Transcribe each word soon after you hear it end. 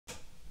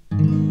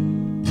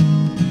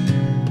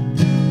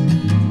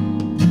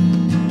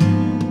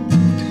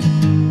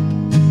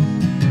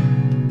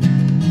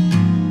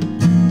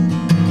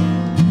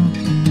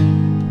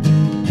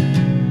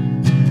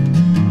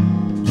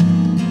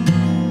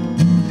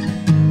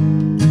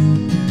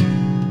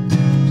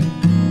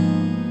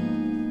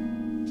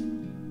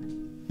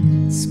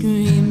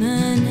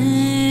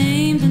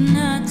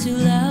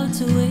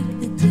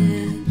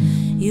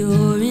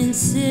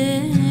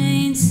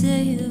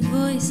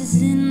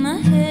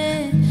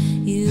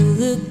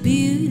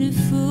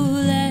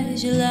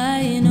as you're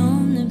lying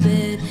on the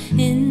bed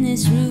in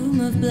this room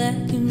of black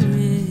and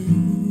red.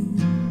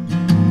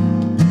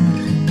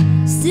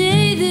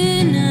 Stay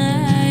the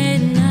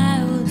night and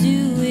I will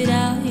do it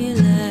out your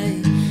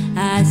light.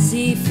 I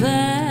see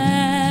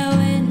fire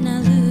when I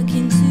look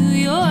into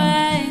your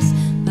eyes.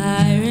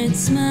 Pirate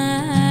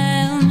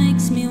smile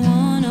makes me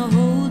wanna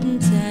hold him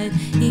tight.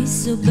 He's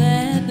so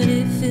bad but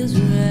it feels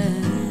right.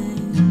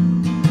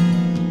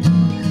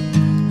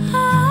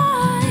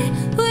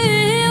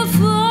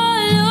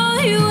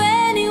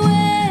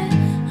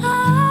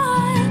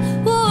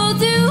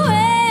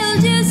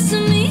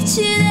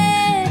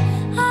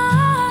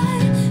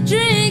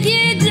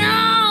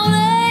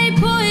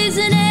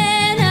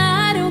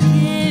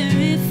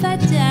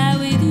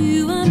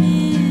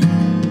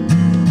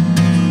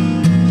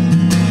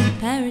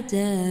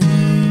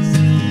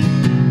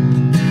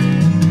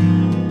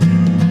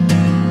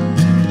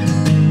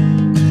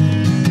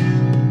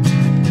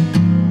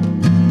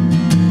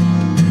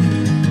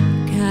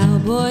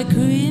 Cowboy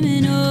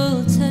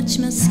criminal, touch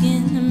my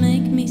skin and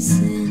make me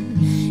sin.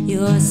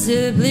 You're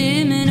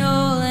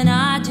subliminal and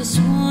I just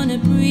wanna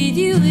breathe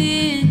you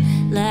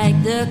in.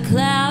 Like the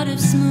cloud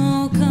of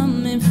smoke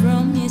coming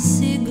from your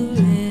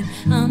cigarette,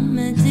 I'm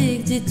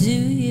addicted to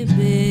you,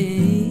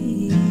 babe.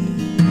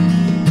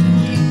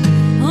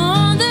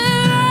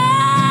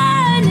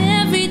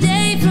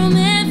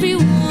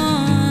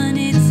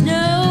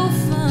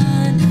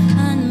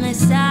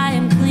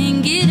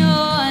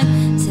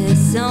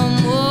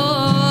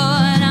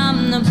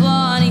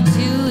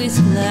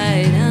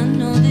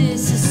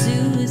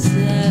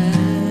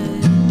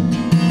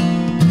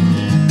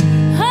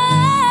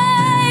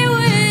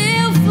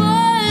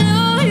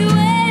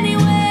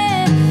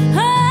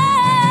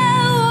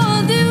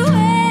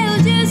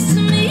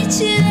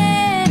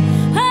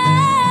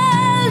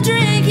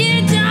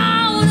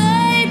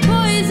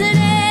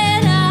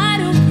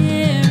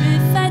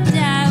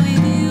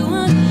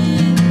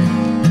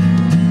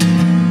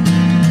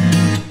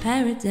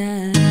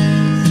 Paradise.